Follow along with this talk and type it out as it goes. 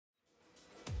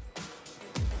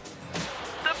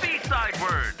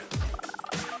word.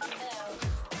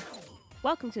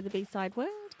 Welcome to the B-Side Word.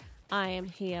 I am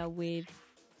here with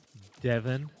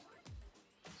Devin.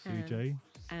 CJ.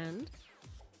 and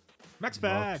Max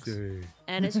Facts.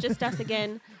 and it's just us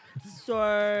again.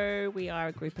 So we are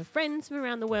a group of friends from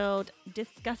around the world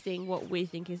discussing what we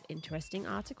think is interesting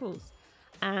articles.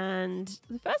 And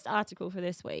the first article for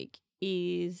this week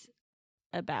is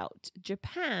about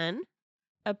Japan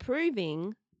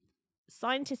approving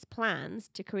scientists' plans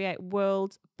to create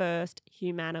world's first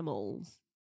Humanimals.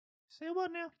 Say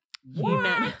what now?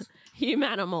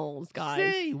 Humanimals, guys.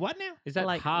 Say what now? Is that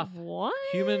Like, half what?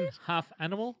 human, half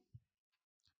animal?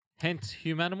 Hence,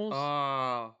 Humanimals?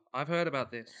 Oh, I've heard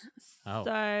about this. Oh.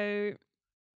 So,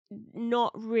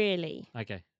 not really.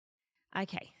 Okay.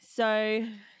 Okay, so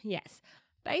yes,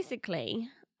 basically,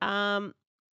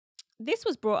 this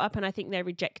was brought up, and I think they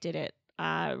rejected it.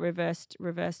 Reversed.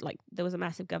 Like there was a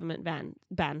massive government ban.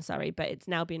 But it's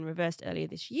now been reversed earlier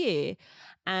this year.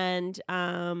 And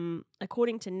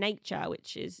according to Nature,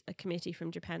 which is a committee from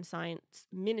Japan Science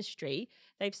Ministry,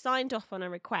 they've signed off on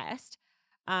a request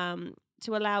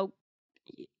to allow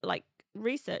like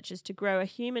researchers to grow a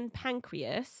human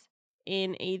pancreas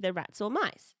in either rats or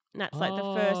mice. And that's like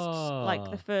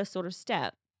the first sort of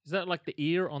step. Is that like the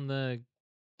ear on the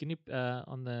guinea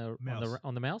on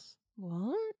the mouse?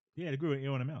 What? Yeah, they grew an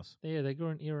ear on a mouse. Yeah, they grew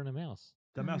an ear on a mouse.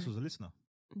 That mouse was a listener.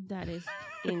 That is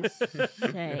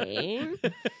insane.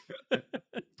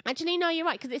 Actually, no, you're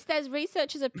right, because it says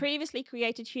researchers have previously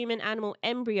created human animal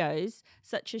embryos,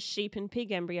 such as sheep and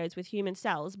pig embryos with human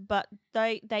cells, but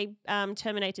they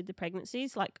terminated the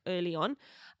pregnancies like early on.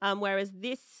 Whereas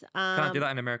this, Can I do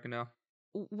that in America now?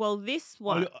 well, this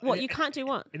one, you can't do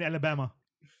what? In Alabama.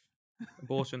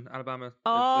 Abortion, Alabama. they've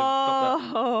stopped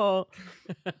Oh,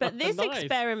 but this Nice.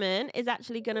 experiment is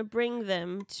actually going to bring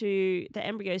them to the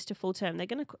embryos to full term. They're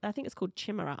going to, I think it's called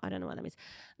chimera. I don't know what that means.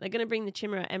 They're going to bring the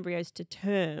chimera embryos to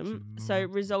term, so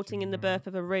resulting in the birth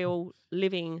of a real,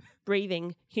 living,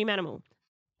 breathing humanimal.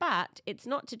 But it's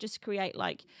not to just create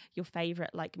like your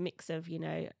favorite like mix of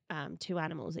two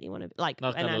animals that you want to like.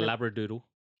 Not a labradoodle.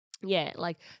 Yeah,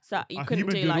 like so you A couldn't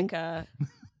do human like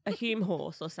a hume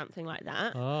horse or something like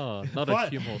that. Oh, not a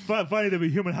human horse. Funny to be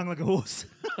human hung like a horse.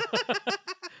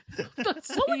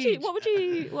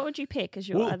 What would you pick as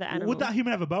your other animal? Would that human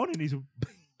have a bone in his...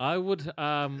 I would.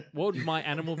 What would my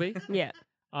animal be? Yeah.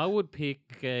 I would pick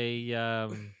a. I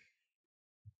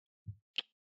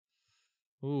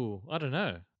don't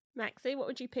know. Maxie, what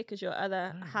would you pick as your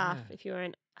other half if you're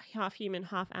an half human,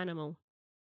 half animal?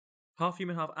 Half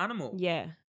human, half animal? Yeah.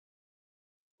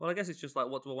 Well, I guess it's just like,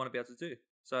 what do I want to be able to do?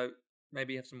 So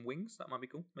maybe have some wings. That might be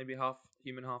cool. Maybe half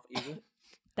human, half eagle.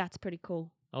 That's pretty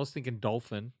cool. I was thinking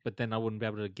dolphin, but then I wouldn't be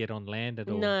able to get on land at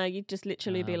all. No, you'd just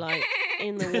literally be like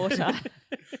in the water.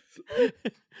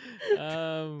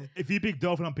 If you pick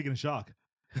dolphin, I'm picking a shark.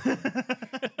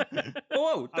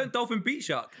 Oh, don't dolphin beat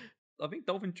shark? I think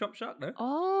dolphin trump shark, no?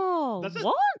 Oh, That's it.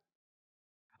 what?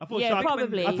 I thought Yeah, shark,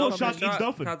 probably. I thought Probably. shark eats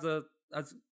dolphin. I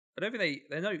don't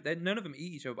think none of them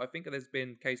eat each other, but I think there's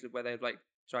been cases where they've like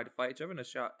tried to fight each other and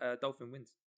a dolphin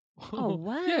wins. Oh,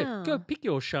 wow. Yeah, go pick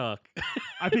your shark.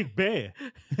 I pick bear. I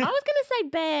was going to say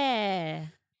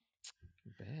bear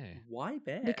Bear. Why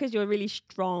bear? because you're really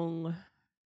strong.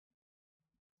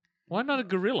 Why not a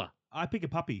gorilla? I pick a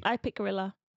puppy. I pick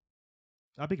gorilla.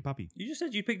 I pick a puppy. You just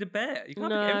said you picked a bear. You can't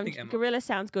No, pick everything, Emma. gorilla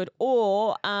sounds good.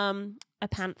 Or a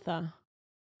panther.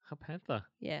 A panther.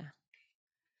 Yeah.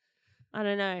 I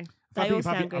don't know. If They I pick all a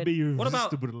puppy, sound I'll good. be What about-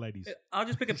 irresistible to ladies. I'll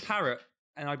just pick a parrot,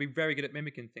 and I'd be very good at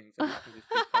mimicking things. And that can just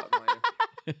be part of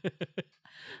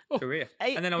my career.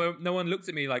 Hey. And then no one looks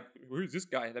at me like, who's this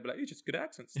guy? They'll be like, he's just good at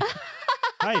accents.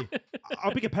 Hey,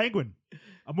 I'll pick a penguin.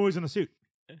 I'm always in a suit.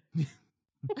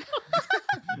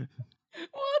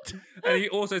 What? And you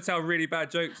also tell really bad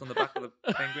jokes on the back of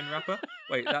the penguin wrapper.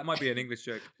 Wait, that might be an English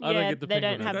joke. I don't Yeah, get the they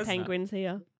penguin don't have accent. penguins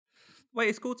here. Wait,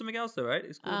 it's called something else though, right?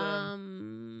 It's called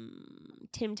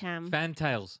Tim Tam.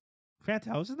 Fantails.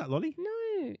 Fantails, isn't that lolly?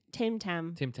 No, Tim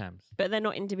Tam. Tim Tams. But they're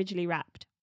not individually wrapped.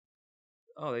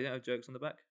 oh, they don't have jokes on the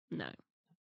back. No.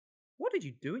 What did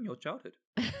you do in your childhood?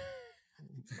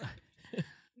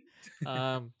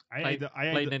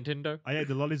 Play Nintendo. I ate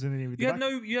the lollies and then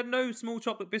You had no small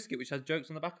chocolate biscuit which had jokes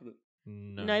on the back of it.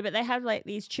 No, but they have like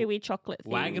these chewy chocolate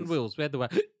things. Wagon wheels. We had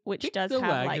the Which Pick does the have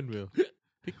wagon like... wheel.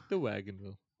 Pick the wagon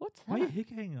wheel. What's that? Why are you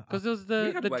hiccupping? Because there was We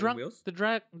had the wagon drunk wheels.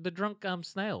 the drunk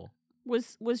snail.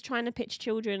 Was trying to pitch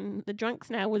children. The drunk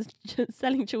snail was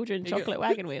selling children You go, chocolate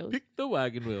wagon wheels. Pick the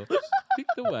wagon wheel. Pick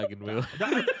the wagon wheel.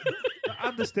 I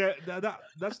understand.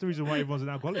 That's the reason why everyone's an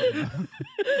alcoholic.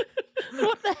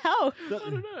 What the hell? I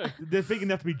don't know. They're thinking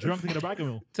they have to be drunk thinking about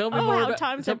Mill. Tell me Oh, more how about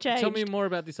times have Tell me changed. more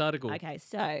about this article. Okay,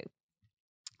 so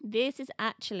this is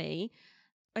actually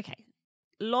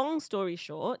long story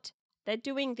short, they're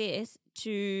doing this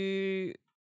to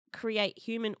create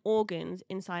human organs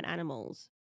inside animals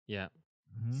Yeah.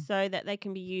 so that they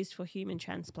can be used for human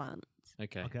transplants.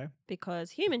 Okay. Okay.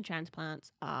 Because human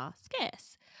transplants are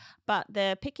scarce. But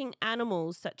they're picking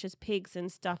animals such as pigs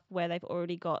and stuff where they've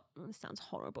already got, this sounds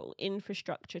horrible,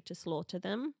 infrastructure to slaughter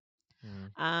them.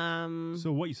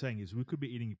 So what you're saying is we could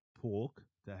be eating pork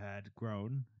that had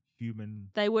grown human.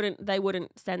 They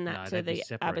wouldn't send that No, to they'd be the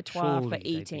separate. abattoir Surely for they'd be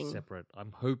eating. separate.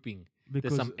 I'm hoping there's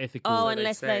Because some ethical. Oh, they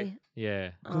unless say. they...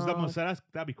 Yeah. because Oh.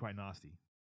 that'd be quite nasty.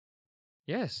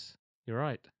 Yes, you're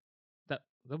right.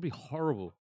 That'd be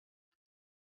horrible.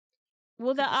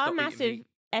 Well, there Stop are eating massive meat.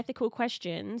 ethical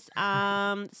questions,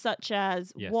 such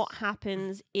as Yes. what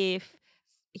happens if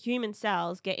human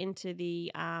cells get into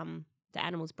the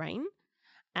animal's brain,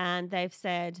 and they've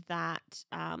said that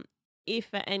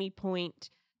if at any point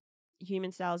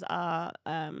human cells are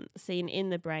seen in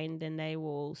the brain, then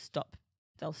they'll stop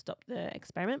the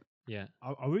experiment. Yeah.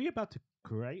 Are we about to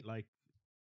create like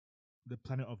the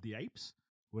Planet of the Apes,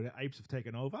 where the apes have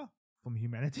taken over from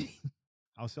humanity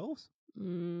ourselves?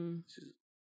 Mm. This is-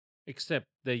 Except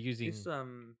they're using. This Or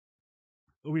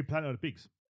we Planet of the Pigs?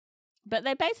 But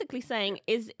they're basically saying,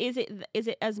 is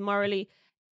it as morally,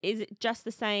 is it just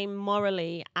the same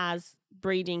morally as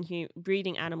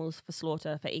breeding animals for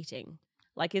slaughter for eating?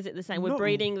 Like, is it the same? We're Not-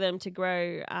 breeding them to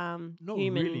grow Not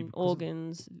human really, because-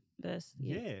 organs. Versus,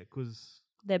 Yeah, because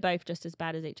they're both just as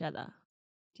bad as each other.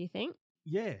 Do you think?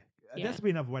 yeah, Yeah. that's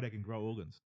be another way they can grow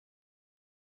organs.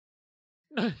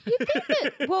 No. You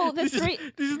think that- well, the this three-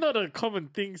 This is not a common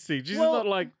thing, Siege. This Well- is not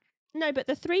like. No, but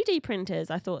the 3D printers,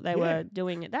 I thought they Yeah. were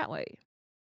doing it that way.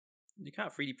 you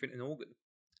can't 3D print an organ.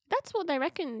 That's what they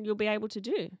reckon you'll be able to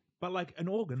do. But like an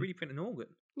organ, 3D print an organ.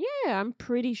 Yeah, I'm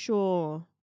pretty sure.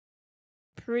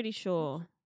 Pretty sure.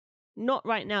 Not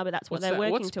right now, but that's what they're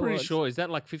working What's towards. pretty sure? Is that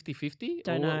like 50-50?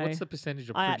 Don't Or know. What's the percentage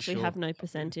of I pretty actually sure? have no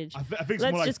percentage. I think it's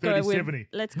Let's more like just 30, go with 70,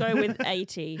 let's go with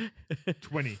 80.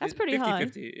 20. That's pretty high.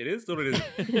 50-50. It is or it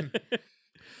isn't.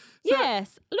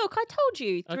 Yes. Look, I told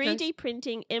you, Okay. 3D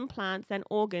printing implants and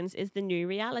organs is the new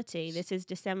reality. This is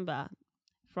December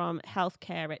from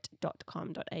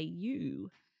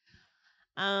healthcare.com.au.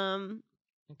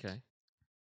 Okay.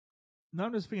 Now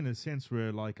I'm just thinking in a sense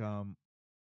where like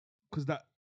because that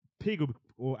pig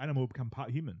or animal will become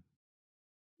part human.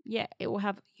 Yeah, it will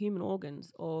have human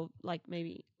organs or like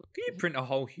maybe Can you print a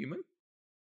whole human?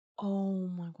 oh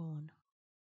my god.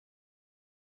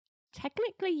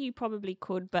 Technically you probably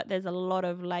could, but there's a lot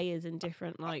of layers and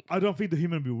different like I don't think the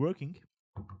human will be working.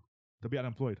 They'll be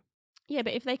unemployed. yeah,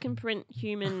 but if they can print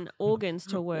human organs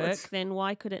to work, What? then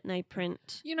why couldn't they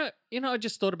print You know, I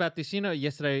just thought about this.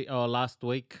 Yesterday or last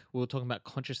week we were talking about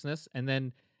consciousness, and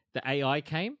then the AI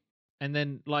came, and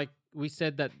then like we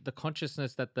said that the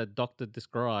consciousness that the doctor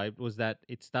described was that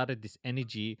it started this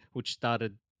energy, which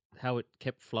started how it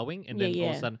kept flowing, and then all of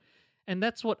Yeah. a sudden, and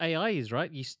that's what AI is,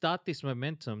 right? You start this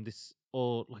momentum, this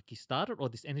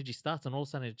this energy starts, and all of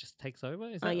a sudden it just takes over.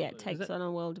 Is oh that, yeah, it is takes that- on a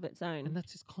world of its own. and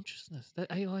that's its consciousness. That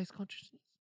AI is consciousness.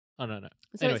 I don't know.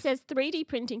 So Anyways. it says 3D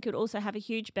printing could also have a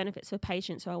huge benefits for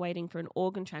patients who are waiting for an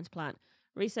organ transplant.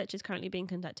 Research is currently being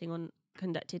conducted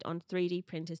on 3D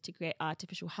printers to create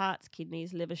artificial hearts,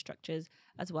 kidneys, liver structures,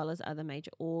 as well as other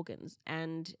major organs.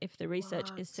 And if the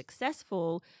research is What?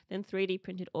 successful, then 3D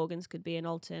printed organs could be an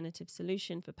alternative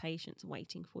solution for patients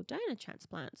waiting for donor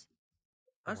transplants.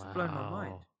 That's blown my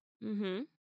mind. Wow. Mm-hmm.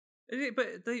 Is it, but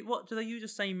what do they use the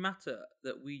same matter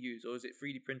that we use, or is it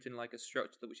 3D printing like a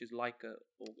structure which is like a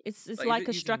organ? It's Like, is like it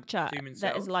a using structure human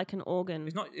that is cells? like an organ.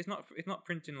 It's not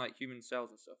printing like human cells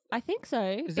and stuff. I think so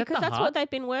Is that because the that's heart? what they've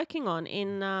been working on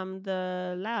in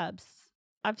the labs.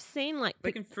 I've seen like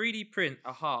They can 3D print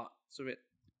a heart, so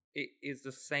it is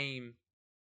the same.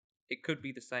 It could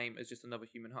be the same as just another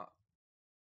human heart.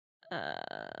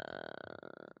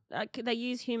 they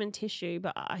use human tissue,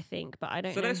 but I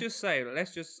don't So know.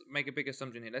 let's just make a big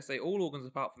assumption here. Let's say all organs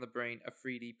apart from the brain are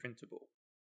 3D printable.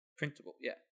 Printable,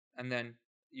 yeah. And then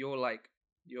you're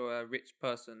a rich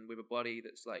person with a body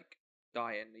that's like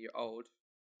dying, you're old,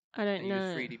 I don't and you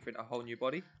know. just 3D print a whole new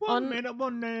body. On-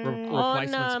 One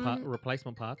minute.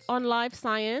 Replacement parts. On Live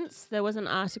Science, there was an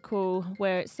article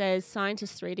where it says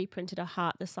scientists 3D printed a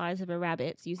heart the size of a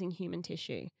rabbit's using human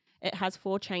tissue. It has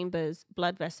 4 chambers,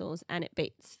 blood vessels, and it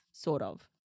beats, sort of.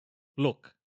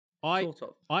 Look, Sort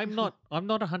of. I'm not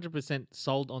 100%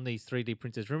 sold on these 3D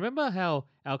printers. Remember how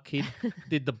our kid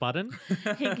did the button?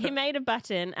 He made a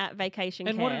button at Vacation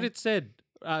And Care. what did it said?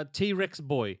 T-Rex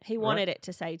boy. He wanted it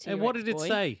to say T-Rex And what did it boy.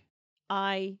 say?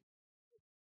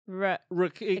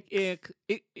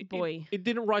 Boy. It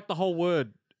didn't write the whole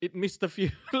word. It missed a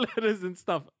few letters and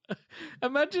stuff.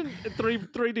 Imagine a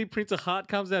 3D printer heart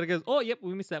comes out and goes, oh, yep,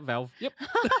 we missed that valve. Yep.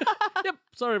 Yep,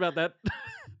 sorry about that.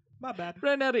 My bad.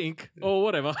 Ran out of ink or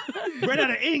whatever. Ran out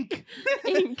of ink.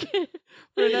 Ink.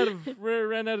 ran out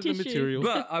of the Tissue. material.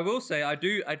 But I will say, I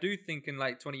do think in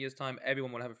like 20 years' time,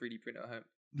 everyone will have a 3D printer at home.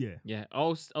 Yeah. Yeah, I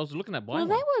was looking at Well, buying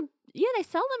they one. were. Yeah, they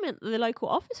sell them at the local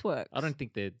office works. I don't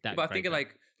think they're that. But I great, think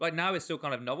though. like now it's still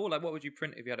kind of novel. Like, what would you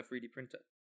print if you had a 3D printer?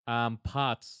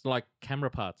 Parts like camera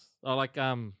parts or like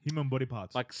Human body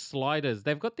parts. like sliders.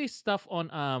 They've got this stuff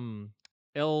on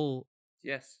L.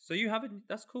 Yes. So you have it.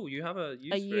 That's cool. You have a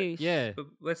use A for it. use. Yeah, But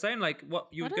we're saying like what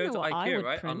you I would don't go know to what I IKEA, would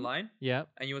right? print. Online, yeah.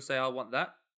 and you would say, I want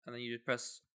that. And then you just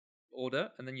press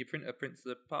order, and then your printer prints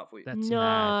the part for you. That's no.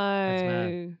 mad. That's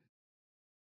mad.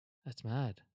 That's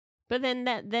mad. But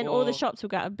then all the Or- shops will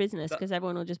go out of business That- because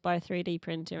everyone will just buy a 3D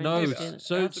printer. And No, just Yeah, do but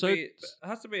it. so- it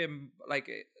has to be like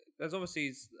there's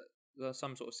obviously there's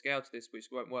some sort of scale to this which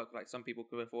won't work. Like some people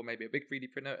could afford maybe a big 3D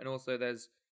printer, and also there's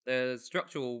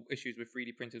structural issues with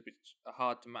 3D printers which are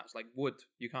hard to match. Like wood,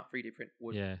 you can't 3D print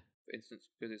wood, Yeah. for instance,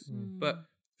 because it's. Mm. But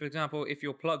for example, if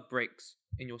your plug breaks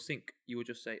in your sink, you would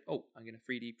just say, "Oh, I'm going to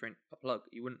 3D print a plug."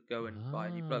 You wouldn't go and buy a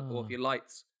new plug. Or if Ah. your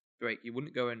lights break, you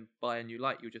wouldn't go and buy a new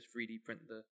light. You would just 3D print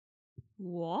the.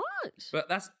 What? But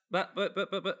that's but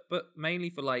mainly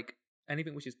for like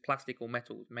anything which is plastic or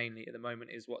metals mainly at the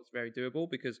moment is what's very doable,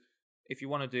 because if you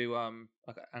want to do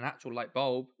like an actual light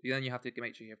bulb, then you have to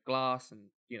make sure you have glass and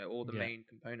all the Yeah. main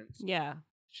components, Yeah.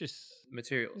 It's just.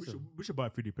 materials. We should buy a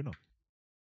 3D printer.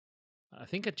 I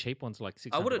think a cheap one's like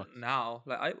 $600. I wouldn't now.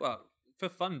 Like for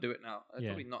fun do it now. It's Yeah.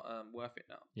 probably not worth it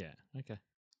now. Yeah. Okay.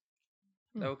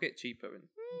 They'll get cheaper and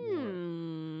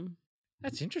Hmm.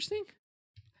 That's interesting.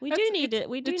 We That's- do need it's- it.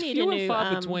 We do it's need few a and new.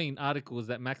 far between articles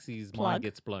that Maxie's plug. mind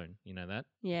gets blown. You know that?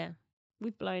 Yeah,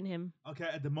 we've blown him. Okay,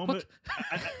 at the moment.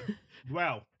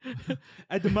 Wow.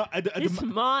 At the His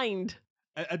mind.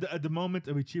 at the moment,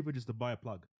 it'll be cheaper just to buy a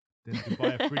plug than to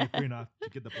buy a 3D printer to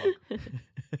get the plug.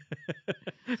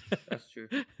 that's true.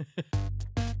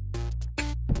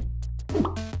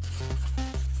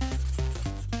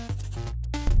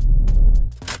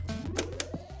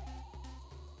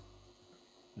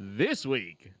 This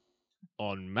week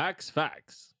on Max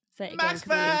Facts. Say it again, Max 'cause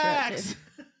we Facts.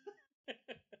 interrupted.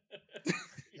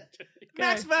 Go.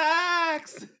 Max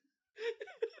Facts.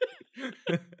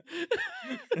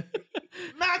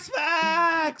 Max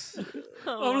Facts.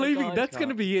 Oh I'm my leaving. God. That's going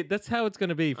to be it. That's how it's going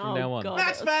to be from Oh now on. God.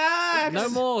 Max That's- Facts. No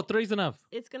more. Three's enough.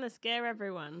 It's gonna scare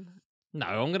everyone. No,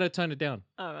 I'm going to tone it down.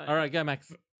 All right. All right, go,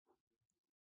 Max.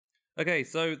 Okay,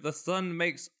 so the sun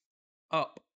makes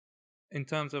up, in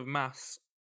terms of mass,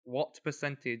 what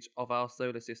percentage of our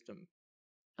solar system?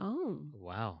 Oh.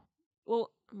 Wow.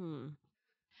 Well.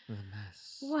 The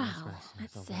mass. Wow,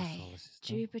 let's of our say solar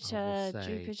system. Jupiter, I will say,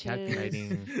 Jupiter's-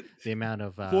 calculating the amount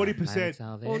of 40%. planets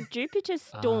out there. Well, Jupiter's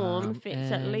storm fits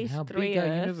at and least how 3 big our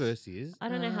Earths. universe is. I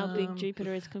don't know how big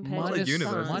Jupiter is compared minus- to Not the a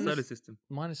universe, sun. it's a solar system.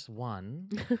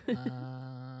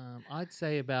 -1. I'd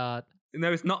say about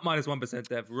No, it's not -1%,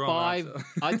 Dev. Wrong 5.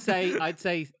 answer. I'd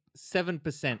say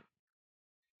 7%.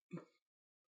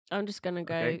 I'm just gonna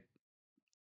go Okay.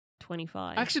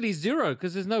 25. Actually, 0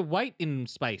 because there's no weight in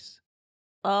space.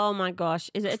 Oh my gosh,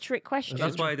 is it a trick question?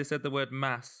 That's why I just said the word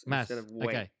mass, Mass. instead of weight.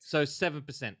 Okay, so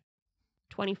 7%.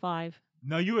 25.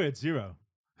 No, you were at 0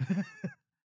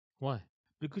 Why?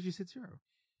 because you said 0.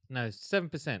 No,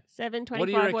 7%. 7, What do 25.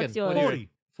 you reckon? What's yours? What do you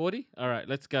 40. 40? All right,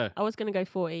 let's go. I was gonna go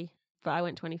 40, but I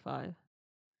went 25.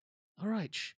 All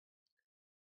right. Shh.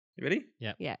 You ready?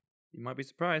 Yeah. Yeah. You might be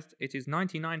surprised. It is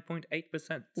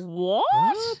 99.8%.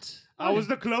 What? I was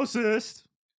the closest.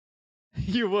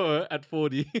 You were at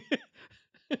 40.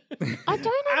 I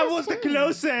don't I was the understand.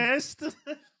 closest.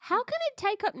 How can it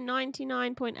take up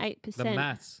 99.8%? The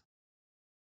mass.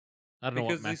 I don't know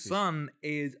Because what the mass sun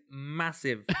is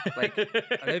massive. Like,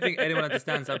 I don't think anyone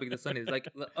understands how big the sun is. Like,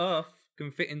 the Earth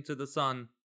can fit into the sun.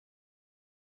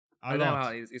 I don't know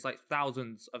how it is. It's like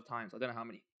thousands of times. I don't know how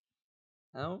many.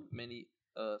 How many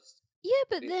Earths Yeah,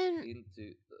 but fit then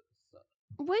into the sun?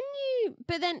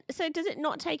 so does it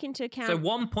not take into account? So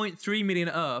 1.3 million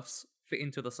Earths fit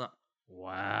into the sun.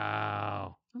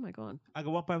 Wow. Oh my god. I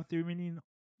got 1.3 million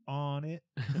on it.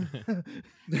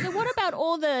 So what about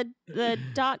all the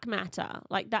dark matter?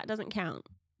 Like that doesn't count.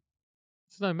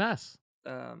 There's no mass.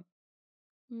 Um,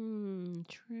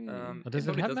 True. Oh, does it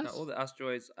probably have does mass? count. All the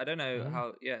asteroids. I don't know Oh.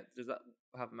 how. Yeah, does that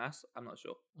have mass? I'm not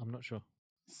sure. I'm not sure.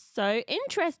 So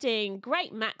interesting.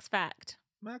 Great Max fact.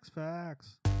 Max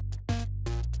Facts.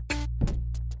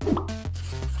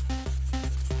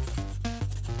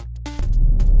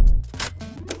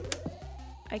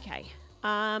 Okay.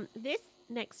 This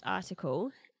next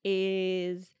article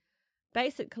is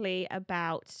basically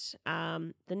about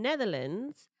the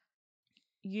Netherlands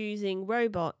using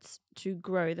robots to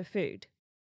grow the food.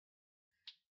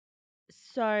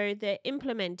 So they're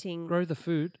implementing. Grow the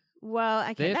food. Well,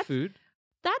 okay, Their food.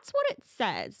 that's what it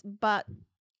says. But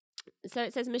so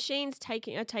it says machines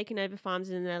are taking over farms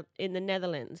in the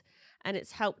Netherlands, and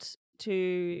it's helped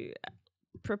to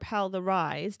propel the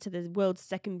rise to the world's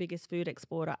second biggest food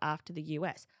exporter after the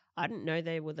US. I didn't know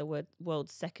they were the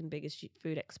world's second biggest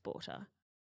food exporter.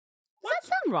 Does that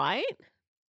sound right?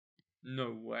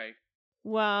 No way.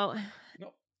 Well,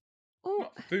 Not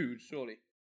food, surely.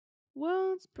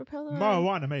 world's propeller.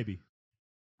 Marijuana, maybe.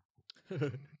 I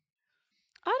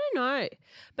don't know.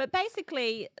 But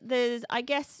basically, there's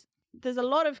a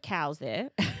lot of cows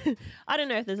there. I don't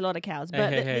know if there's a lot of cows,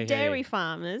 but the dairy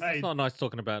farmers. Hey. It's not nice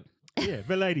talking about Yeah,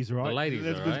 the ladies, right? the ladies,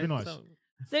 Let's all right? be nice.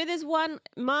 So there's one,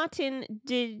 Martin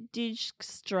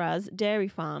Dijkstra's dairy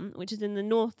farm, which is in the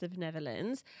north of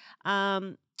Netherlands.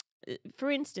 For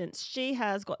instance, she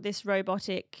has got this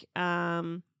robotic,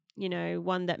 one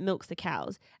that milks the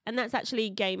cows, and that's actually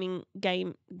gaining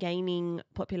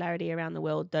popularity around the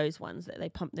world. Those ones that they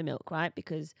pump the milk, right?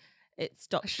 Because it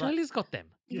stops. Australia's got them.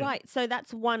 Yeah. Right, so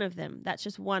that's one of them. That's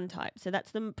just one type. So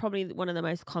that's probably one of the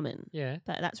most common. Yeah.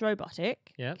 That's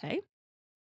robotic. Yeah. Okay.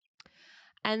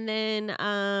 And then,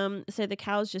 so the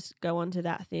cows just go onto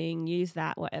that thing, use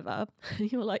that, whatever.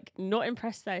 You're like not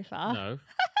impressed so far. No.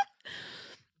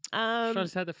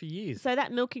 Australia's had that for years. So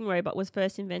that milking robot was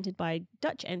first invented by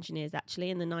Dutch engineers actually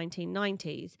in the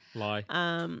 1990s. Lie.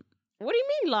 What do you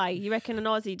mean lie? You reckon an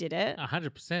Aussie did it?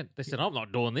 100%. They said, I'm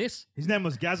not doing this. His name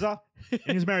was Gaza, and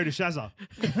he's married to Shazza.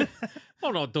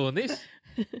 I'm not doing this.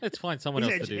 Let's find someone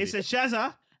else to do He this. said,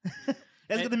 Shazza,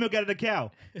 let's get the milk out of the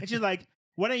cow. And she's like,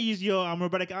 why don't you use your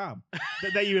robotic arm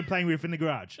that you've been playing with in the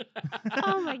garage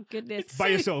Oh my goodness. by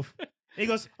yourself? He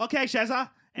goes, okay, Shazza.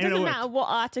 And Doesn't it matter worked. what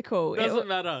article. Doesn't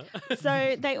matter.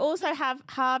 So they also have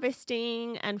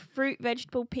harvesting and fruit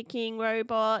vegetable picking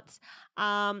robots,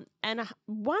 and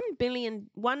 1 billion.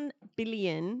 When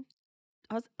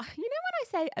I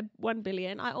say 1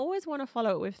 billion, I always want to follow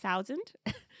it with 1,000.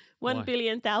 1 Why?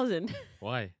 billion thousand.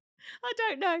 Why? I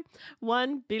don't know.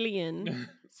 1 billion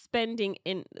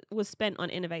was spent on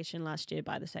innovation last year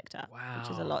by the sector, which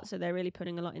is a Wow. lot. So they're really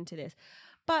putting a lot into this.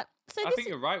 But so I this think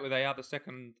you're right where they are the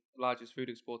second largest food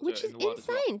exporter which in is the world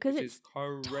insane because which it's is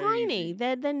crazy. tiny.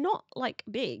 They're not like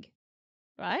big,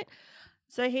 right?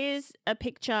 So here's a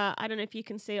picture. I don't know if you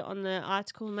can see it on the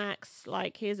article, Max.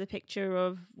 Like here's a picture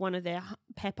of one of their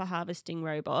pepper harvesting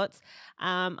robots.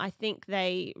 I think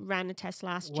they ran a test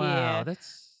last Wow, year,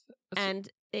 that's and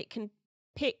it can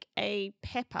pick a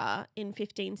pepper in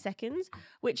 15 seconds,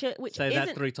 which say isn't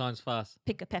that 3 times fast.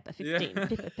 pick a pepper. Yeah.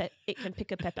 15. It can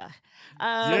pick a pepper.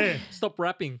 Yeah. Stop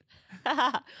rapping.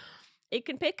 It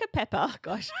can pick a pepper,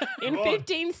 in God.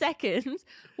 15 seconds,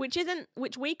 which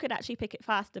we could actually pick it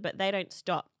faster, but they don't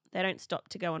stop. They don't stop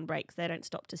to go on breaks. They don't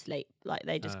stop to sleep. Like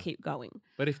they just keep going.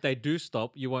 But if they do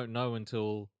stop, you won't know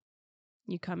until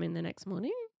You come in the next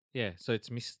morning. yeah. So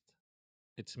it's missed.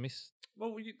 It's missed.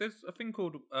 Well, there's a thing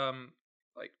called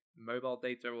like mobile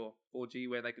data or 4G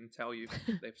where they can tell you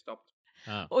they've stopped.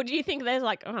 Oh. Or do you think there's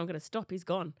like, oh, I'm going to stop. He's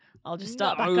gone. I'll just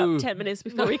start back No. up 10 minutes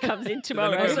before he comes in So they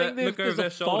look tomorrow. over, saying their, look there's over a their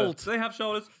shoulders. fault. Do they have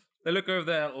shoulders? They look over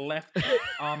their left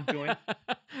arm joint.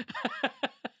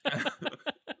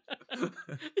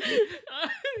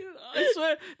 I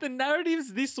swear, the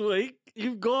narratives this week,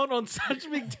 you've gone on such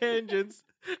big tangents.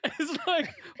 It's like,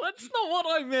 that's not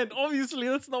what I meant. Obviously,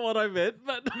 that's not what I meant,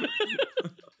 but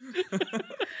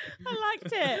I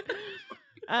liked it.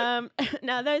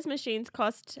 Now those machines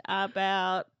cost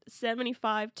about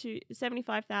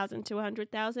 75,000 to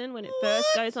 100,000 when it first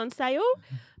goes on sale,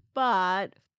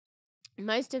 but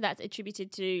most of that's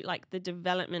attributed to like the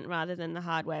development rather than the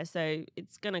hardware. So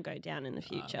it's going to go down in the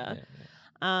future.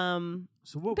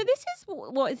 So what? But this is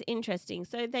what is interesting.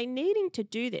 So they're needing to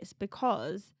do this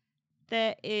because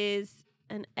there is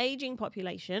an aging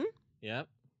population yeah.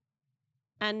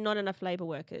 and not enough labor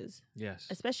workers, Yes.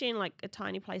 especially in like a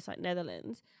tiny place like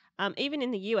Netherlands. Even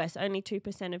in the US, only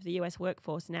 2% of the US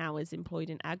workforce now is employed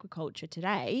in agriculture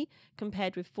today,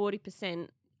 compared with 40%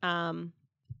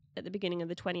 at the beginning of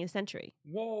the 20th century.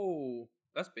 Whoa,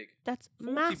 that's big. That's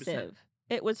 40%. massive.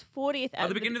 It was 40th At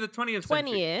the beginning of the 20th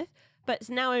century. 20th, but it's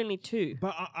now only 2.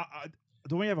 But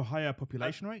don't we have a higher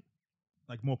population rate?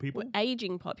 Like more people?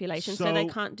 Aging population, so they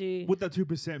So can't do. Would that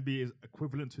 2% be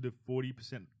equivalent to the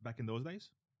 40% back in those days?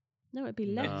 No, it'd be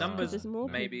No. less. In 'cause numbers, there's more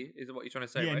maybe people. is what you're trying to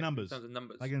say, Yeah, right? numbers. In terms of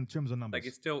numbers, Like in terms of numbers. like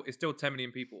it's still 10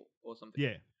 million people or something.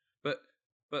 Yeah. But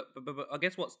I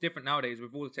guess what's different nowadays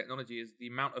with all the technology is the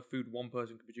amount of food one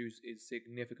person can produce is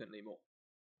significantly more.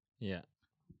 Yeah.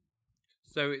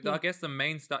 So Yeah. I guess the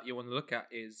main stat you want to look at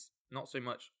is not so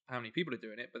much how many people are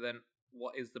doing it, but then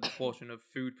what is the proportion of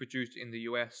food produced in the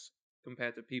US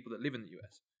compared to people that live in the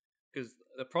US? Because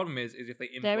the problem is if they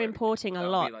import They're everything, importing a that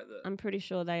would lot. be like the- I'm pretty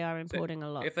sure they are so importing a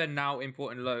lot. If they're now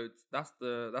importing loads, that's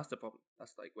the problem.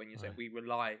 That's like when you say Right. we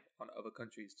rely on other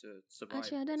countries to survive.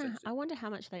 Actually, I don't know. essentially. I wonder how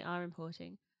much they are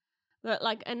importing. But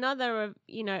like another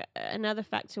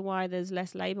factor why there's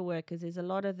less labor workers is a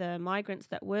lot of the migrants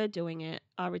that were doing it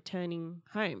are returning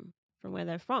home from where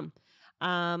they're from,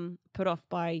 put off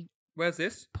by Where's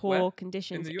this? poor Where?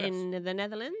 conditions US? in the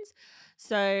Netherlands.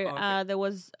 So okay. there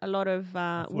was a lot of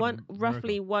thought in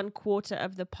roughly America. 1/4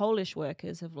 of the Polish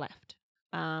workers have left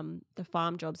the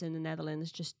farm jobs in the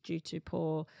Netherlands just due to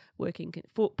poor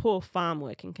farm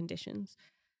working conditions.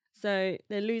 So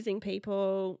they're losing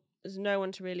people. There's no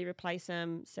one to really replace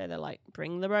them. So they're like,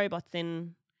 bring the robots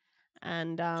in.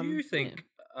 And Do you think?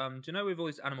 Do you know with all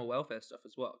this animal welfare stuff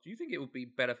as well? Do you think it would be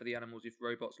better for the animals if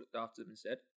robots looked after them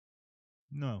instead?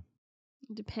 No.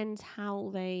 it depends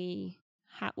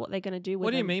what they're going to do with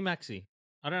What do you them. mean, Maxie?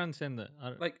 I don't understand that.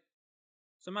 Like,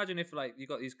 so imagine if like you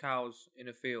got these cows in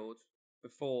a field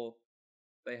before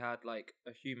they had like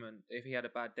a human. If he had a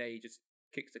bad day, he just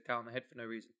kicks the cow in the head for no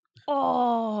reason.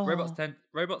 Oh, Robots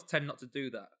tend not to do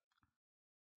that.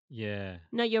 Yeah.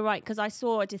 No, you're right, because I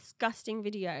saw a disgusting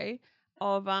video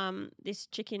of this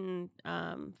chicken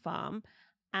farm,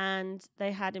 and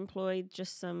they had employed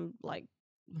just some like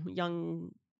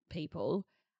young people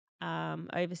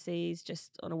overseas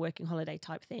just on a working holiday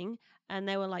type thing, and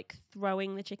they were like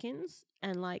throwing the chickens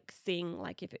and like seeing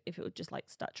like if it would just like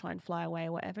start try and fly away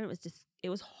or whatever. It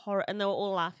was horrible, and they were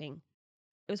all laughing.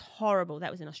 It was horrible.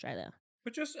 That was in Australia.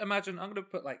 But just imagine,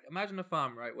 imagine a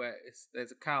farm, right, where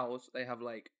there's cows, they have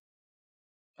like,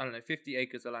 I don't know, 50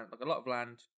 acres of land, like a lot of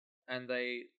land, and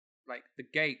they, like, the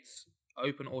gates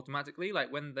open automatically,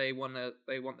 like when they want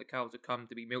the cows to come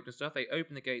to be milked and stuff, they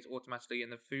open the gates automatically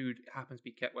and the food happens to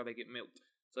be kept where they get milked.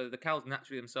 So the cows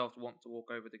naturally themselves want to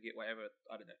walk over to get whatever,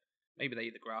 I don't know, maybe they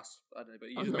eat the grass, I don't know, but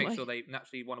you just make sure they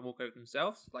naturally want to walk over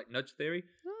themselves, like nudge theory.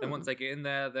 Then once they get in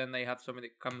there, then they have something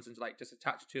that comes and like just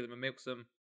attaches to them and milks them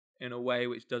in a way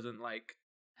which doesn't like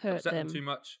Hurt upset them too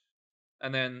much.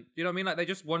 And then, you know what I mean? Like they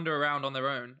just wander around on their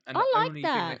own, and the only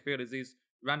thing they feel is these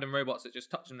random robots that just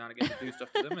touch them now and again to do stuff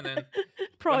to them. And then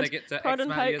when they get to X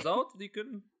amount of years old, the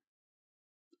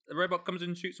robot comes in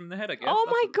and shoots them in the head, I guess. Oh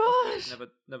my gosh! gosh!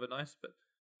 Never nice, but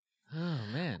Oh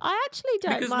man. I actually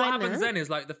don't because mind what happens that. then is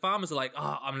like the farmers are like,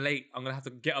 I'm late. I'm gonna have to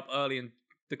get up early, and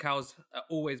the cows are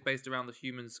always based around the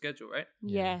human schedule, right?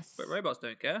 Yes. But robots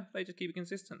don't care. They just keep it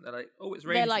consistent. They're like, oh, it's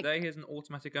raining like- today. Here's an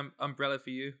automatic umbrella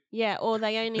for you. Yeah, or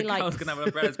they only The like cows can have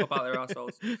umbrellas pop out their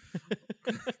assholes.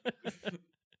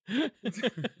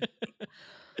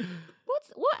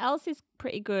 What else is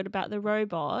pretty good about the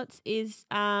robots is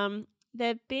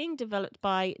they're being developed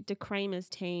by De Kramer's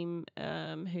team,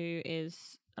 who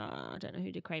is I don't know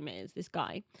who De Kramer is, this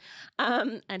guy,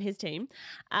 and his team,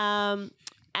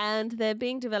 and they're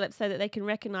being developed so that they can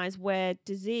recognize where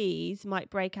disease might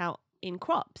break out in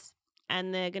crops,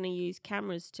 and they're going to use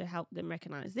cameras to help them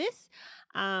recognize this.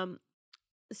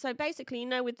 So basically,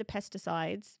 with the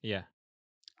pesticides, Yeah.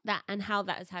 that and how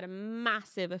that has had a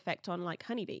massive effect on like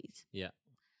honeybees. Yeah.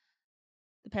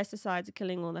 The pesticides are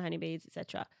killing all the honeybees,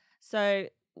 etc. So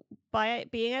by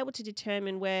being able to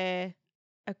determine where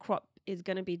a crop is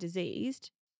going to be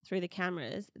diseased through the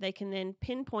cameras, they can then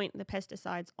pinpoint the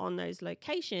pesticides on those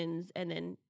locations and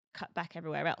then cut back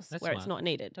everywhere else That's where it's smart. not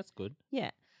needed. That's good.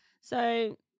 Yeah.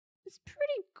 So it's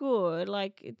pretty good.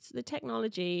 Like it's the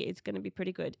technology is going to be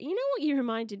pretty good. You know what you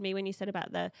reminded me when you said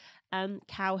about the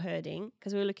cow herding,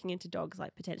 because we were looking into dogs,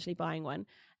 like potentially buying one.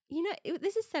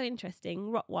 This is so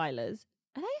interesting. Rottweilers,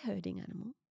 are they a herding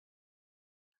animal?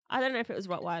 I don't know if it was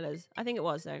Rottweilers. I think it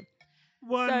was though.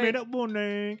 1 minute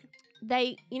warning.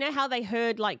 They, how they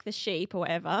herd like the sheep or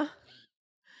whatever.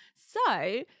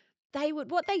 So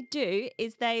what they do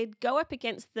is they'd go up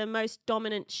against the most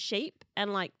dominant sheep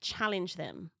and like challenge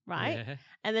them, right? Yeah.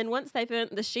 And then once they've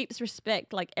earned the sheep's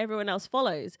respect, like everyone else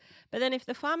follows. But then if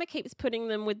the farmer keeps putting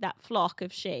them with that flock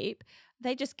of sheep,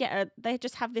 they just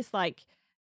have this like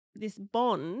this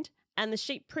bond, and the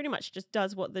sheep pretty much just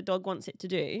does what the dog wants it to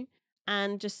do.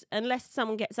 And just unless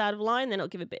someone gets out of line, then it'll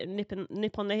give a bit of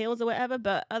nip on the heels or whatever.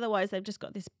 But otherwise, they've just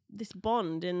got this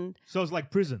bond. And So it's like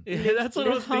prison. Yeah, that's what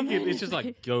I was thinking. harmoniously. It's just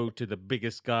like go to the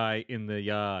biggest guy in the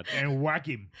yard. And whack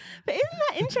him. but isn't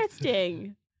that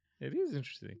interesting? It is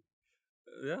interesting.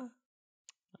 Yeah.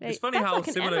 Hey, It's funny that's how like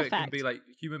an similar Emma it can be, fact. like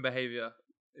human behavior.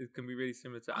 It can be really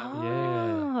similar to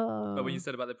animal. Oh. But when you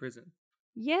said about the prison.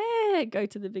 Yeah, go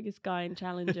to the biggest guy and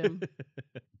challenge him.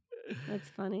 That's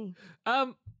funny.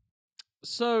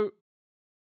 So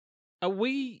are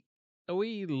we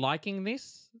liking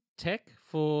this tech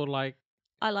for like?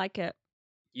 I like it.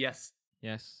 Yes.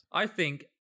 Yes. I think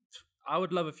I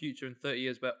would love a future in 30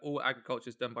 years where all agriculture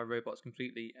is done by robots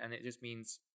completely, and it just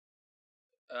means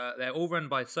they're all run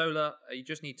by solar. You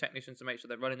just need technicians to make sure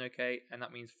they're running okay, and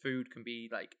that means food can be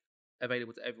like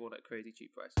available to everyone at a crazy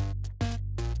cheap price.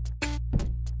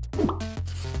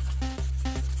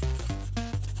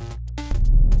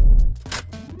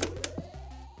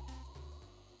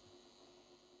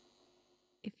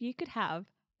 If you could have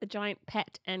a giant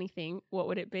pet anything, what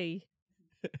would it be?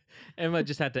 Emma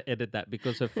just had to edit that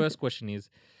because her first question is,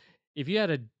 if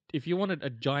you wanted a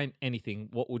giant anything,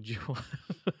 what would you want?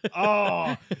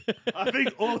 Oh, I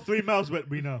think all three males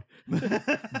we know.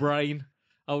 Brain.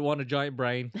 I would want a giant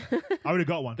brain. I already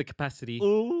got one. The capacity.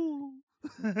 Ooh.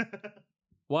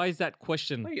 Why is that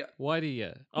question? Oh, yeah. Why do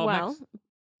you? Oh, well, Max.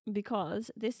 because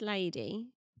this lady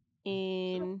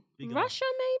in Big Russia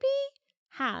maybe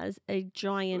has a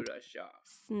giant Russia.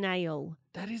 snail.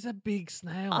 That is a big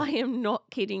snail. I am not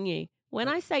kidding you. When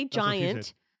I say That's what she giant,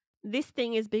 said. this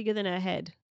thing is bigger than her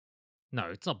head. No,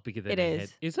 it's not bigger than It her is. head.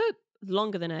 Is it?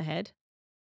 Longer than her head.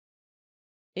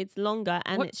 It's longer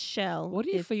and What- its shell what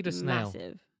do you is feed a snail?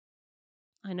 massive.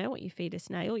 I know what you feed a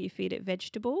snail. You feed it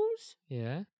vegetables.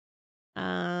 Yeah.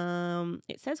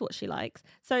 It says what she likes.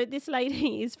 So this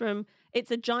lady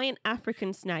it's a giant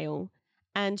African snail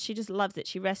and she just loves it.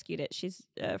 She rescued it. She's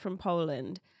from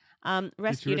Poland.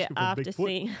 Rescued it rescue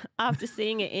from Bigfoot? after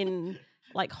seeing it in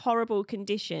like horrible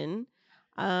condition.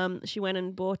 She went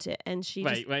and bought it and she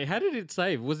just Wait. How did it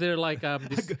save? Was there like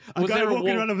this? A Was guy there a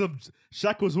walking wall? around with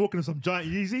Shaq was walking with some giant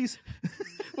Yeezys.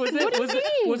 Was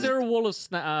mean? there a wall of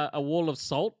a wall of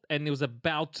salt, and he was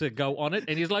about to go on it,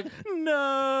 and he's like,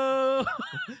 "No!"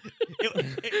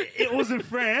 It was in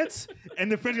France, and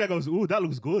the French guy goes, "Ooh, that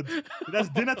looks good. That's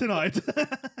dinner tonight."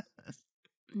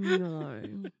 no.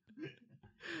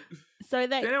 So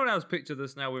they Did anyone else picture the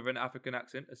snail with an African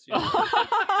accent? Assuming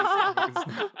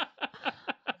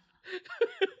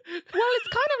Well, it's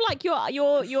kind of like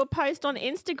your post on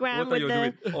Instagram what are with you the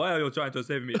doing? Why are you trying to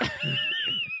save me?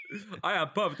 I am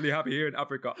perfectly happy here in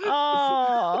Africa.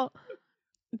 oh,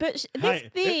 but this Hey,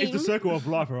 thing. it's the circle of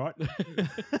life, all right?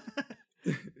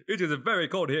 It is very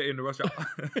cold here in Russia.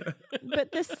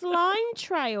 But the slime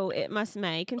trail it must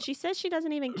make, and she says she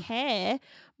doesn't even care,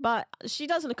 but she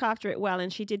does look after it well,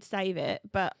 and she did save it.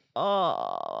 But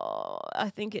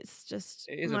I think it's just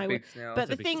It is my a way. big snail. But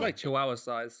the It's thing, like Chihuahua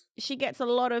size. she gets a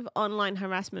lot of online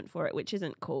harassment for it, which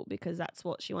isn't cool because that's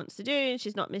what she wants to do, and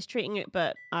she's not mistreating it.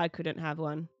 But I couldn't have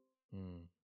one.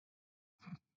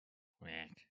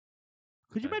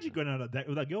 Could you imagine going on a date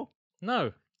with that girl?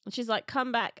 No. And she's like,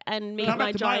 "Come back and meet Come back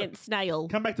my to giant snail."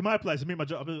 Come back to my place and meet my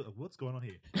job. What's going on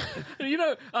here? You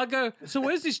know, I go, so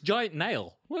where's this giant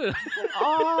nail?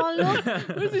 Oh, look.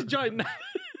 Where's this giant nail?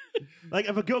 Like,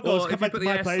 if a girl goes, Or "Come if you back to put the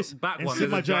my S place back and one, see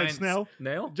there's my a giant snail,"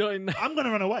 Nail? Giant nail. I'm going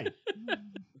to run away.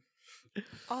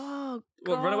 Oh,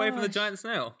 What, run away from the gosh. giant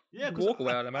snail? Yeah, 'cause Walk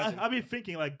away, I'd imagine. I've been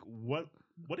thinking, like, what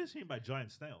is he by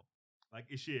giant snail? Like,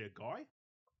 is she a guy?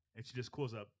 And she just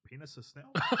calls a penis a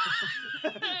snail?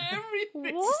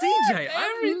 Everything. What? CJ, I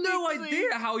have Everything no seems-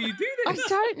 idea how you do I this.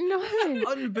 don't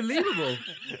know. Unbelievable.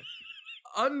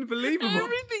 Unbelievable.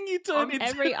 Everything you turn into.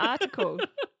 Every article.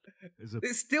 It's a-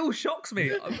 It still shocks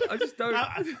me. I just don't.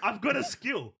 I've got a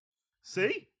skill.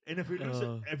 See? And if we lose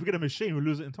it, if we get a machine, we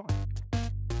lose it in time.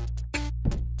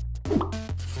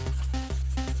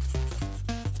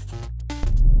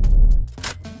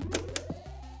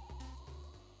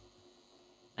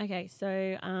 Okay, so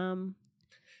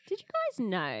did you guys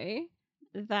know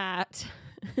that?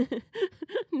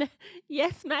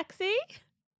 Yes, Maxie,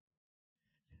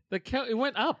 The count, it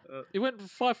went up. It went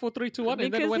 5, 4, 3, 2, 1, and then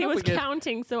it because went he up was again.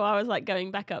 counting, so I was like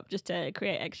going back up just to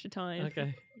create extra time.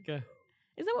 Okay, go.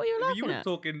 Is that what you were laughing you were at?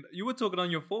 talking. You were talking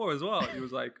on your 4 as well. You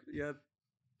was like, yeah.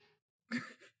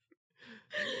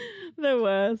 The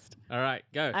worst. All right,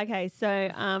 go. Okay, so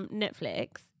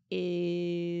Netflix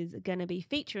is going to be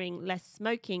featuring less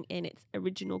smoking in its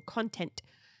original content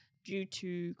due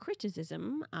to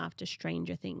criticism after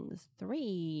Stranger Things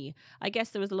 3. I guess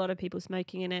there was a lot of people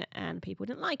smoking in it and people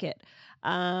didn't like it.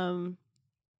 And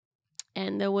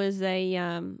there was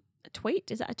a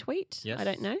tweet. Is that a tweet? Yes, I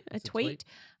don't know. A it's a tweet, tweet.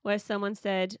 where someone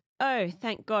said, "Oh,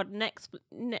 thank God,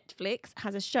 Netflix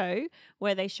has a show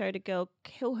where they showed a girl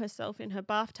kill herself in her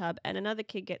bathtub and another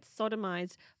kid gets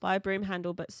sodomized by a broom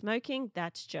handle, but smoking,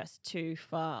 that's just too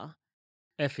far."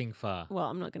 Effing far. Well,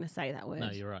 I'm not going to say that word.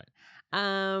 No, you're right.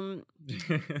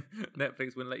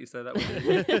 Netflix wouldn't let you say that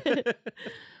word.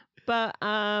 But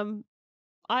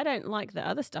I don't like the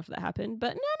other stuff that happened.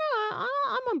 But no,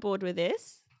 I'm on board with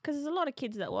this because there's a lot of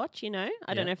kids that watch, I don't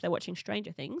Yeah. know if they're watching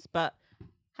Stranger Things, but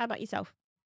how about yourself?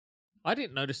 I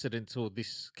didn't notice it until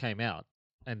this came out,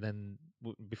 and then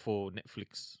before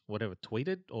Netflix, whatever,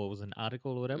 tweeted or was an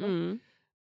article or whatever. Mm.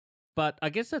 But I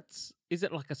guess is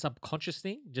it like a subconscious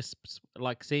thing? Just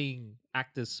like seeing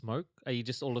actors smoke? Are you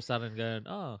just all of a sudden going,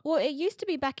 oh. Well, it used to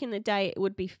be back in the day it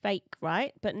would be fake,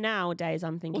 right? But nowadays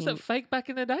I'm thinking... Was it fake back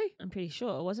in the day? I'm pretty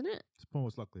sure, wasn't it? It's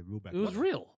most likely real back It was then.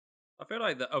 real. I feel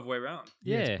like the other way around.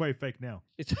 Yeah, Yeah. it's probably fake now.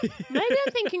 It's Maybe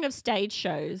I'm thinking of stage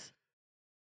shows.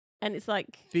 And it's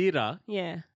like, theatre.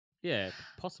 yeah. Yeah,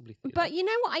 possibly theatre. But you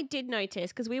know what I did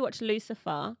notice? Because we watched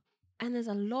Lucifer and there's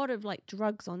a lot of like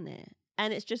drugs on there.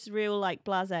 And it's just real like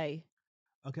blasé.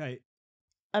 Okay,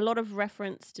 A lot of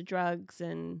reference to drugs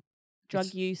and drug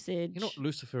It's- usage. You know what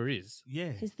Lucifer is?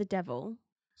 yeah. He's the devil.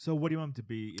 So what do you want him to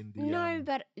be in the? No,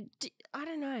 but I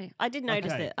don't know. I did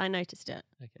notice Okay. it. I noticed it.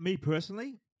 Okay. Me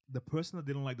personally, the person that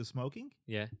didn't like the smoking,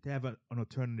 Yeah. they have an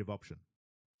alternative option.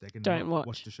 They can Don't not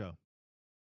watch. the show.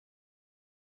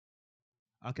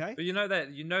 Okay. But you know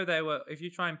they were. If you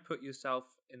try and put yourself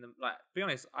in the be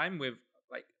honest, I'm with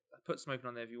put smoking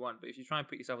on there if you want. But if you try and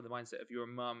put yourself in the mindset of you're a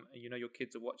mum and your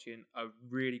kids are watching a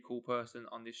really cool person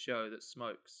on this show that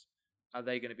smokes, are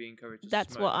they going to be encouraged to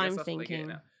That's smoke? what I guess I'm that's what they're getting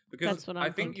thinking. at. Because That's what I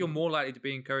I'm think you're thinking. more likely to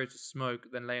be encouraged to smoke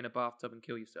than lay in a bathtub and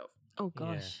kill yourself. Oh Yeah.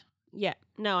 gosh. Yeah.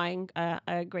 No, I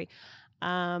agree.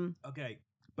 Okay.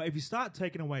 But if you start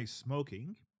taking away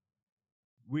smoking,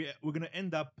 we're going to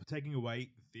end up taking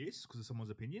away this because of someone's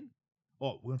opinion.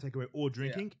 Or we're going to take away all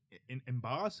drinking in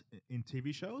bars, in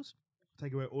TV shows,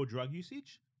 take away all drug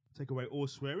usage, take away all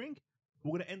swearing.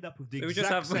 We're going to end up with the So we exact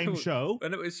just have same show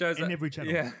And it shows in that, every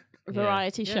channel. Yeah,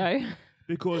 Variety Yeah. show.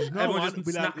 Because no everyone one just will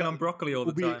be snacking on broccoli all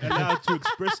the will be time. allowed to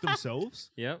express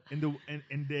themselves Yep.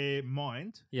 in their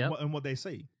mind Yep. and what they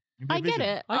see. in I their get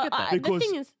vision. it. I get that. The Because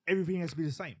thing is, everything has to be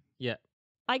the same. Yeah.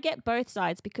 I get both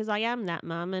sides because I am that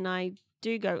mum and I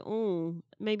do go, oh,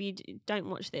 maybe you don't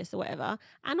watch this or whatever.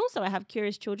 And also I have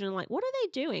curious children like, what are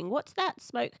they doing? What's that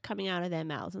smoke coming out of their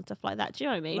mouths and stuff like that? Do you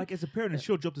know what I mean? Like as a parent, it's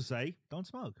your job to say, don't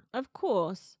smoke. Of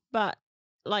course. But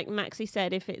like Maxie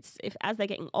said, if as they're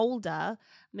getting older,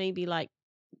 maybe like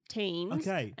teens,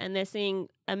 Okay. and they're seeing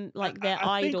like their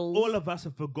I think idols. all of us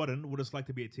have forgotten what it's like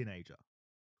to be a teenager.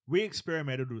 We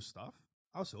experimented with stuff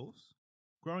ourselves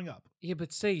growing up. Yeah,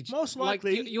 but Siege, Most like,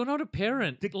 likely, you're not a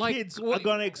parent. The Like, kids what- are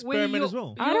going to where experiment you're- as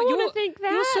well. I don't you're- want to think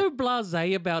that. You're so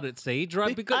blasé about it, Siege,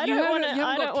 right? Because I you don't haven't, wanna- you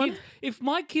I haven't don't got want- kids. If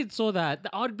my kids saw that,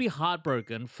 I'd be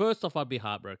heartbroken. First off, I'd be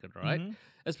heartbroken, right? Mhm.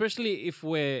 Especially if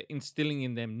we're instilling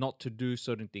in them not to do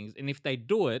certain things. And if they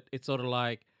do it, it's sort of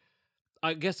like,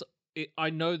 I guess I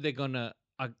know they're going to,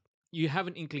 you have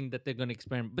an inkling that they're going to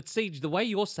experiment. But Siege, the way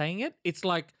you're saying it, it's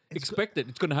like, expect it.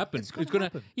 It's going to happen. It's gonna gonna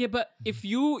happen. Yeah, but if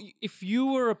you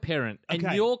were a parent and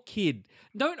Okay. your kid,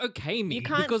 don't okay me. You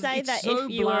can't because say it's that so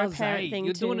if you were a blasé. parent thing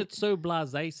You're doing to- it so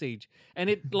blasé, Siege. And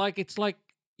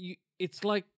it's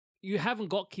like you haven't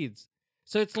got kids.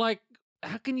 So it's like,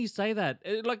 how can you say that?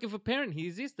 Like if a parent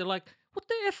hears this, they're like, what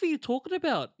the F are you talking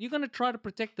about? You're going to try to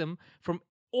protect them from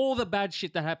all the bad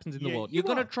shit that happens in the Yeah, world. you You're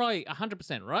going to are. try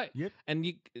 100%, right? Yep.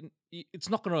 And it's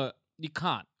not going to, you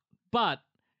can't. But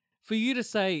for you to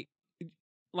say,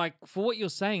 like, for what you're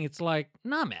saying, it's like,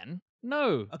 nah, man,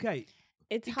 no. Okay.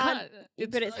 It's You hard,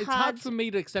 can't- but it's hard hard for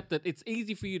me to accept it. It's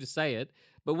easy for you to say it,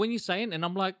 but when you say it, and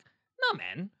I'm like, nah,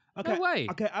 man, Okay. no way.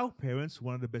 Okay. Our parents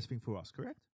wanted the best thing for us,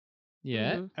 correct?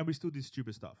 Yeah, Mhm. And we still did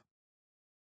stupid stuff.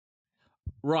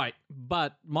 right.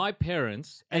 But my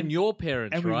parents and your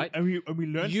parents, And right? we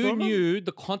learned You from them. knew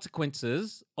the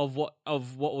consequences of what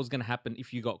was going to happen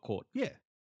if you got caught. Yeah.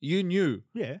 You knew,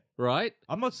 Yeah. right?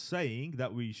 I'm not saying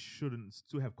that we shouldn't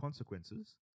still have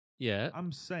consequences. Yeah.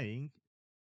 I'm saying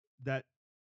that,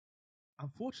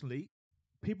 unfortunately,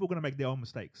 people are going to make their own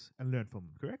mistakes and learn from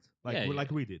them, correct? Like, Yeah,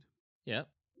 like we did. Yeah.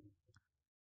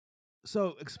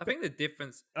 So, I think the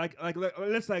difference.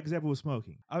 let's take example with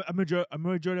smoking. A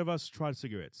majority of us tried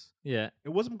cigarettes. Yeah. It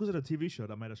wasn't because of the TV show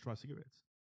that made us try cigarettes.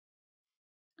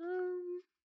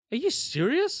 Are you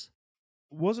serious?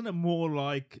 wasn't it more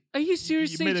like Are you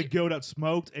serious? you met a CJ? girl that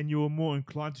smoked and you were more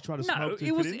inclined to try to No, smoke to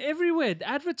it was fit in? everywhere. The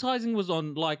advertising was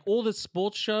on like all the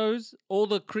sports shows, all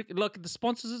the like the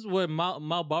sponsors were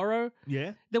Marlboro.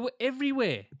 Yeah. They were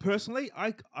everywhere. Personally,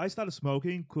 I started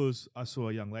smoking because I saw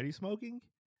a young lady smoking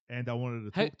and I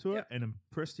wanted to Hey- talk to her and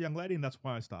impress the young lady, and that's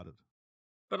why I started.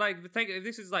 But like,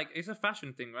 this is like it's a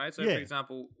fashion thing, right? So, Yeah. for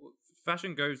example,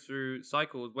 fashion goes through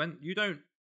cycles. When you don't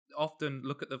often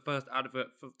look at the first advert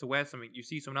to wear something, you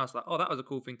see someone else like, oh, that was a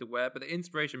cool thing to wear, but the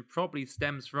inspiration probably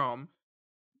stems from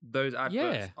those adverts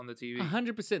Yeah. on the TV.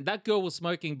 100%. That girl was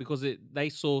smoking because they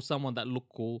saw someone that looked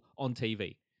cool on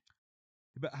TV.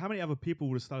 But how many other people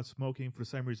would have started smoking for the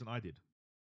same reason I did?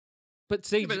 But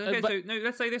see, Yeah, but, okay, so no,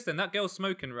 let's say this then. That girl's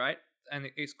smoking, right?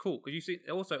 And it's cool because you see.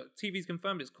 Also, TV's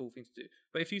confirmed it's a cool thing to do.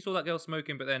 But if you saw that girl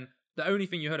smoking, but then the only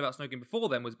thing you heard about smoking before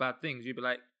then was bad things, you'd be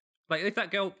like if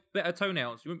that girl bit her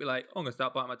toenails, you wouldn't be like, oh, I'm gonna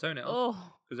start biting my toenails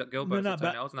Oh, because that girl No, bites no, her but,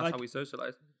 toenails, and that's like- how we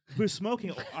socialize. With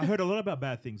smoking, I heard a lot about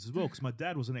bad things as well because my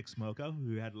dad was an ex-smoker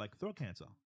who had like throat cancer.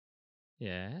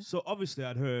 yeah. So obviously,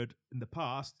 I'd heard in the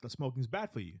past that smoking is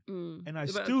bad for you, and I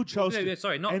Yeah, but- still chose. no, to,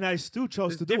 sorry, not. and I still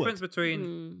chose There's to a do difference it. between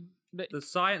mm, the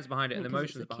science behind it and the Because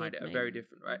it's emotions a behind kid, it are very maybe.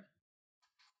 different, right?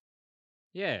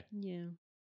 Yeah. yeah.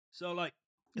 So like,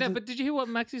 No, is it- but did you hear what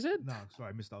Maxie said? no, sorry,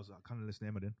 I missed. I kind of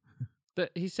listening, but then.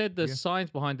 That he said the Yeah. science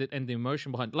behind it and the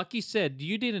emotion behind it. Like you said,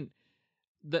 you didn't.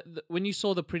 When you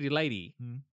saw the pretty lady,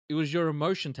 Mm. it was your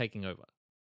emotion taking over.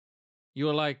 You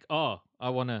were like, "Oh, I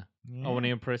wanna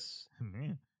impress."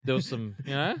 There was some,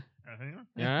 yeah.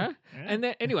 And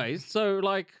then, anyways, so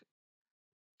like,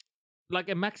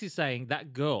 and Maxie's saying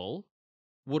that girl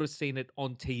would have seen it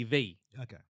on TV,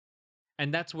 Okay.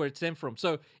 and that's where it stemmed from.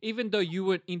 So even though you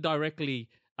were indirectly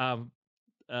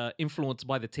influenced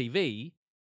by the TV,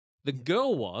 the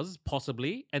girl was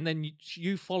possibly, and then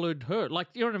you followed her. Like,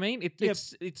 you know what I mean? Yeah,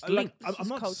 It's Like, linked. I'm It's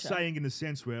not culture. saying in the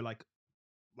sense where like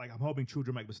I'm hoping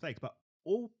children make mistakes, but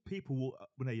all people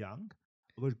when they're young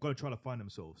are going to try to find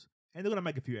themselves, and they're going to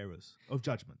make a few errors of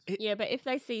judgment. Yeah, but if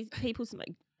they see people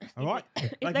smoke, All right,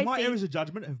 if like they my see, errors of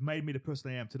judgment have made me the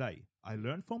person I am today. I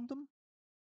learned from them,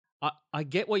 I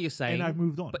get what you're saying, and I've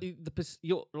moved on. but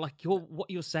what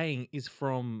you're saying is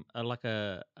from like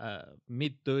a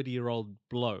mid 30-year-old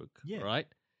bloke, Yeah. right?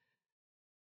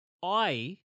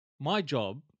 My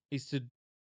job is to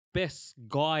best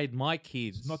guide my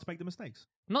kids, Not to make the mistakes.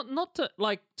 not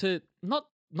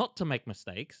to make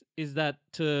mistakes, is that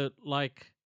to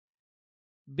like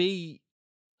be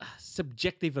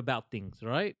subjective about things,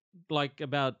 right? Like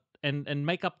about and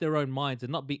make up their own minds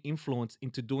and not be influenced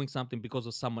into doing something because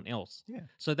of someone else. Yeah.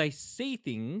 So they see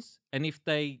things, and if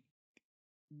they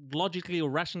logically or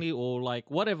rationally or like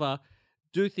whatever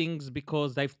do things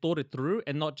because they've thought it through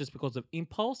and not just because of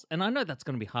impulse. And I know that's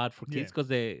going to be hard for kids Yeah. because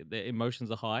their emotions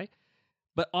are high,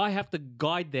 but I have to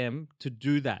guide them to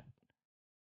do that.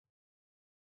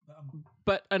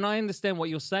 But and I understand what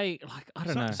you're saying. Like, I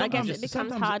don't know. I guess sometimes- it becomes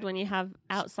sometimes- hard when you have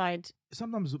outside.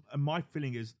 Sometimes my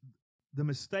feeling is the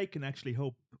mistake can actually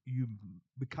help you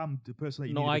become the person that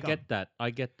you No, need to I become. get that. I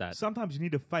get that. Sometimes you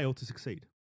need to fail to succeed.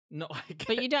 No, I get.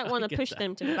 But you don't want I to get push that.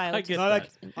 them to fail. I to get No, like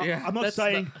succeed. Yeah, I'm not that's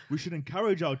saying the- we should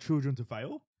encourage our children to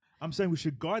fail. I'm saying we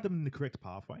should guide them in the correct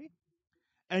pathway.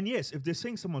 And yes, if they're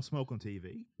seeing someone smoke on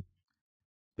TV,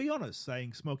 be honest,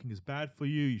 saying smoking is bad for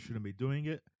you, you shouldn't be doing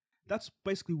it. That's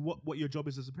basically what your job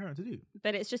is as a parent to do.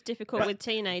 But it's just difficult But- with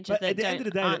teenagers But at that the end of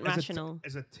the day, aren't as rational.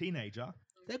 as a teenager,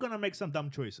 they're going to make some dumb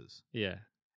choices. Yeah.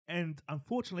 And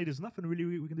unfortunately, there's nothing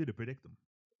really we can do to predict them.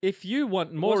 If you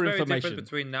want more What's very information, different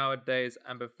between nowadays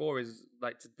and before is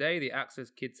like today the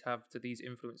access kids have to these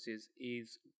influences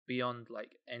is beyond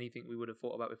like anything we would have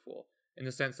thought about before. In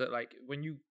the sense that like when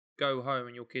you go home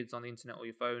and your kid's on the internet or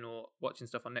your phone or watching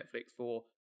stuff on Netflix for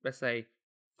let's say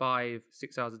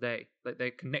 5-6 hours a day, like they're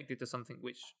connected to something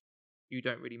which you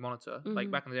don't really monitor. Like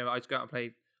Mhm. back in the day, I used to go out and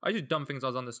play. I used to do dumb things. I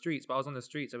was on the streets, but I was on the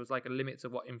streets. There was like a limit to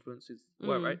what influences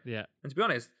were, Mm. right? yeah, And to be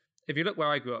honest, if you look where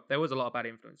I grew up, there was a lot of bad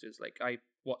influences. Like I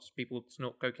watched people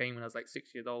snort cocaine when I was like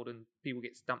 6 years old, and people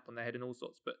get stamped on their head and all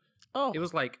sorts. But Oh, it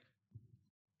was like,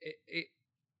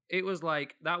 it was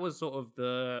like that was sort of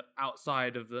the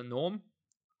outside of the norm.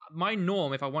 My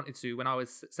norm, if I wanted to, when I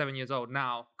was 7 years old,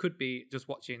 now could be just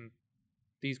watching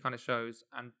these kind of shows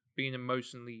and being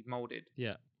emotionally molded,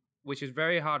 yeah, which is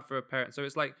very hard for a parent. So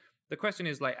it's like the question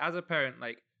is like, as a parent,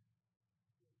 like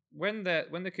when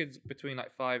the kids between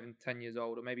like 5 and 10 years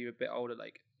old, or maybe a bit older,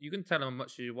 like you can tell them how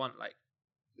much you want. Like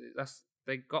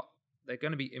they're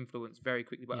going to be influenced very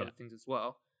quickly by Yeah. other things as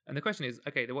well. And the question is,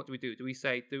 okay, then what do we do? Do we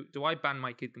say, do I ban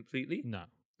my kid completely? no,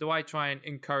 Do I try and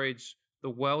encourage the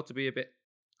world to be a bit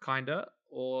kinder,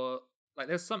 or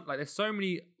there's so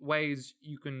many ways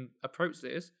you can approach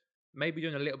this. Maybe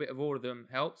doing a little bit of all of them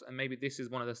helps, and maybe this is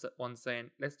one of the ones saying,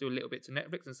 let's do a little bit to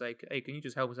Netflix and say, hey, can you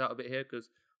just help us out a bit here, because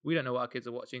we don't know what our kids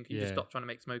are watching. Can you just stop trying to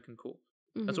make smoking cool?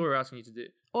 That's all we're asking you to do.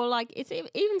 Or like it's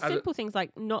even simple things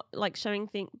like not like showing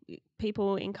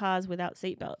people in cars without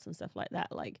seatbelts and stuff like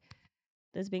that. Like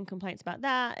there's been complaints about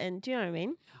that, and do you know what I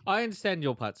mean? I understand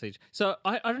your part, Siege. So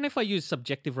I don't know if I use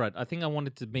subjective right. I think I want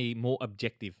it to be more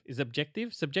objective. Is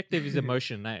objective? Subjective is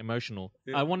emotional.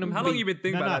 Yeah. I want them. How long you been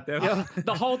thinking about that, Devin? Yeah,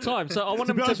 the whole time. So I want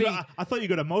them to be. I thought you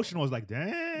got emotional. I was like,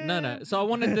 damn. No. So I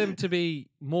wanted them to be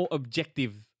more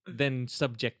objective than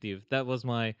subjective. That was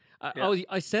my.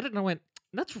 I said it and I went,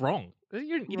 "That's wrong.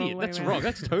 You're an idiot. That's wrong.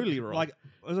 That's totally wrong." Like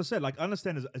as I said, like I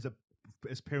understand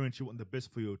as parents, you want the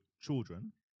best for your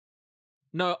children.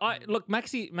 No, look,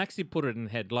 Maxie put it in the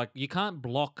head. Like you can't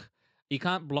block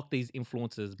these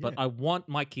influences, but I want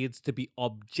my kids to be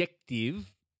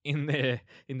objective in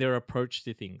their approach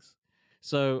to things.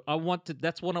 So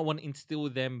that's what I want to instill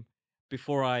with them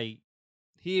before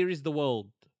here is the world.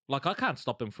 Like I can't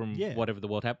stop them from whatever the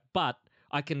world have, but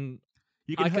I can.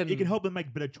 You can help them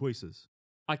make better choices.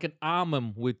 I can arm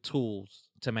them with tools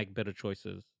to make better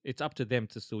choices. It's up to them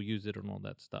to still use it and all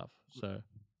that stuff. So,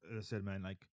 as I said, man,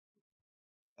 like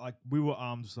we were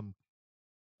armed with some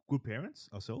good parents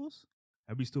ourselves,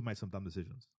 and we still made some dumb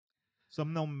decisions. So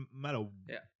no matter.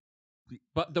 Yeah.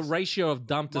 But the ratio of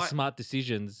dumb to smart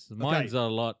decisions, mine's a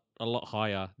lot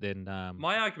higher than.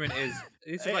 My argument is,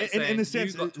 it's like saying in a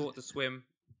sense, you got taught to swim.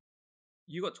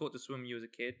 You got taught to swim when you was a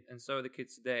kid, and so are the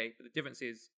kids today. But the difference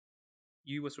is,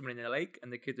 you were swimming in a lake,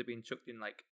 and the kids are being chucked in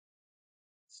like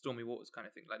stormy waters, kind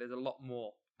of thing. Like there's a lot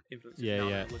more influence.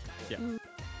 Yeah.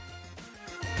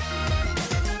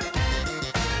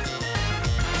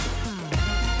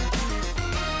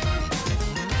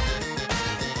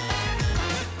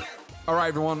 All right,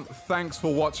 everyone. Thanks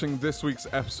for watching this week's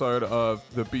episode of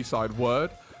The B-Side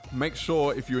Word. Make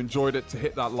sure if you enjoyed it to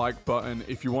hit that like button.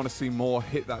 If you want to see more,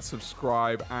 hit that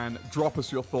subscribe and drop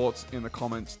us your thoughts in the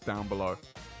comments down below.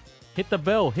 Hit the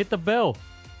bell. Hit the bell.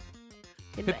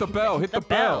 Hit the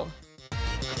bell.